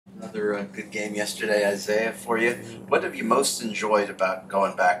Another good game yesterday, Isaiah, for you. What have you most enjoyed about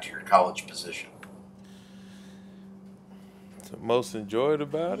going back to your college position? The most enjoyed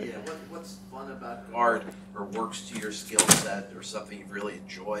about Yeah, it? what's fun about guard or works to your skill set or something you've really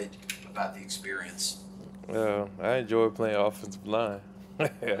enjoyed about the experience? I enjoy playing offensive line.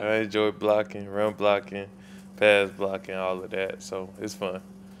 I enjoy blocking, run blocking, pass blocking, all of that. So it's fun.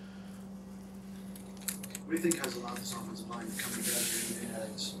 What do you think has allowed this offensive line to come together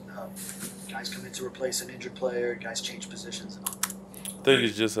as guys come in to replace an injured player, guys change positions and all? I think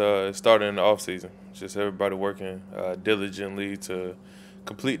it's just starting in the off season. Just everybody working diligently to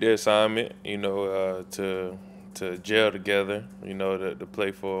complete their assignment. To gel together. To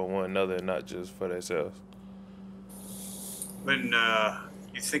play for one another and not just for themselves. When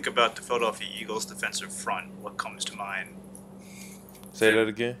you think about the Philadelphia Eagles defensive front, what comes to mind? Say that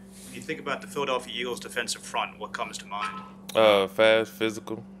again. When you think about the Philadelphia Eagles defensive front, what comes to mind? Fast,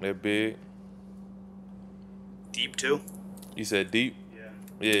 physical. They're big. Deep too? You said deep?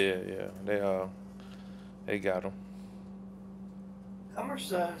 Yeah. Yeah. They got them. How much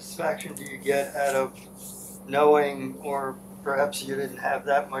satisfaction do you get out of knowing, or perhaps you didn't have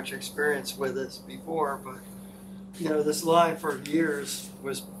that much experience with this before, but this line for years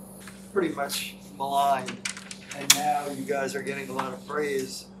was pretty much maligned, and now you guys are getting a lot of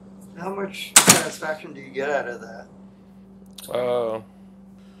praise. How much satisfaction do you get out of that?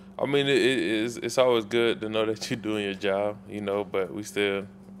 I mean, it's always good to know that you're doing your job, but we still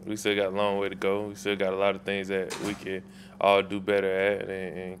got a long way to go. We still got a lot of things that we can all do better at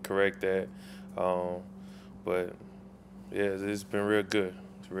and correct that. But yeah, it's been real good.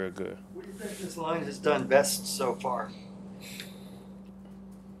 It's real good. What do you think this line has done best so far?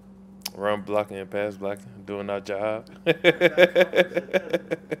 Run blocking and pass blocking, doing our job. What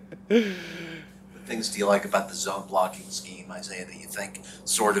things do you like about the zone blocking scheme, Isaiah, that you think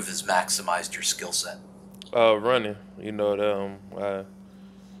sort of has maximized your skill set? Running.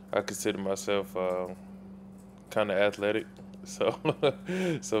 I consider myself kind of athletic, so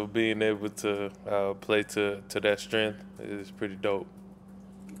so being able to play to that strength is pretty dope.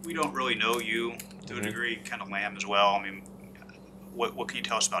 We don't really know you to a degree, kind of Lamb as well. I mean, what can you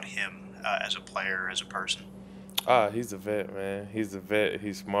tell us about him as a player, as a person? He's a vet, man. He's a vet.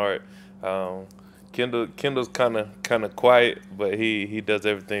 He's smart. Kendall's kind of quiet, but he does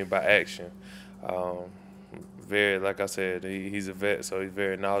everything by action. Very, like I said, he's a vet, so he's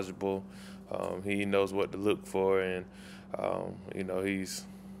very knowledgeable. He knows what to look for, and he's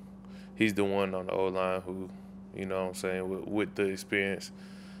the one on the O line who, what I'm saying, with the experience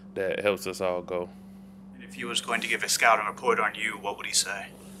that helps us all go. And if he was going to give a scouting report on you, what would he say?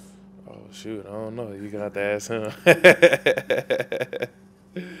 Oh shoot, I don't know. You're gonna have to ask him. What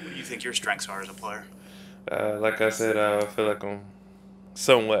do you think your strengths are as a player? Like I said, I feel like I'm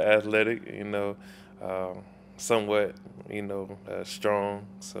somewhat athletic, somewhat, strong.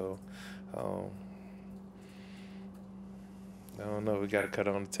 So, I don't know. We got to cut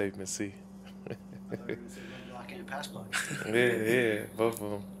on the tape and see. I thought you were going to say run blocking and pass blocking. Yeah, both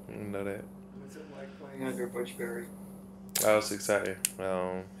of them. You know that. What's it like playing under Butch Berry? I was excited.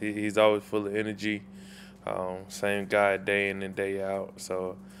 He's always full of energy. Same guy day in and day out.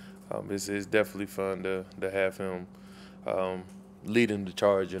 So it's definitely fun to have him leading the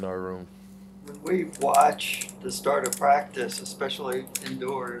charge in our room. When we watch the start of practice, especially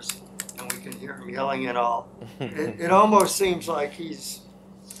indoors, and we can hear him yelling and all, it almost seems like he's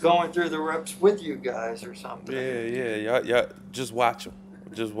going through the reps with you guys or something. Yeah. Y'all just watch him.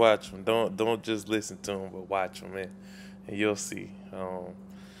 Just watch him. Don't just listen to him, but watch him, man, and you'll see.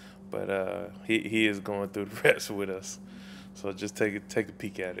 But he is going through the reps with us, so just take a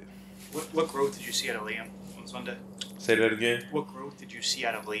peek at it. What growth did you see out of Liam on Sunday? Say that again. What growth did you see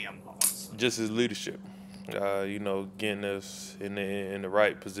out of Liam on Sunday? Just his leadership. Getting us in the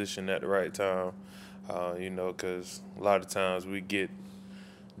right position at the right time. Because a lot of times we get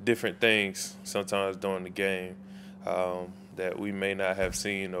different things sometimes during the game that we may not have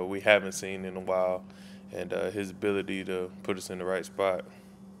seen or we haven't seen in a while, and his ability to put us in the right spot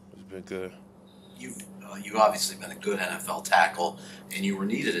has been good. You've obviously been a good NFL tackle, and you were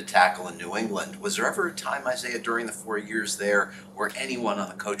needed a tackle in New England. Was there ever a time, Isaiah, during the 4 years there, where anyone on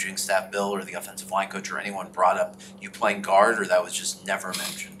the coaching staff, Bill, or the offensive line coach, or anyone brought up you playing guard, or that was just never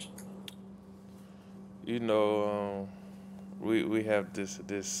mentioned? We have this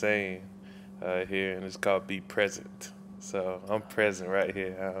saying here, and it's called "be present." So I'm present right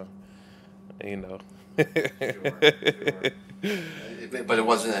here. Sure. But it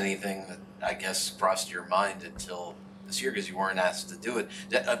wasn't anything that I guess crossed your mind until this year because you weren't asked to do it.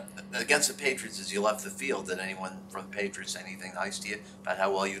 Against the Patriots, as you left the field, did anyone from the Patriots say anything nice to you about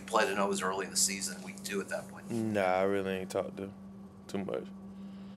how well you played? I know it was early in the season, week 2 at that point. Nah, I really ain't talked to too much.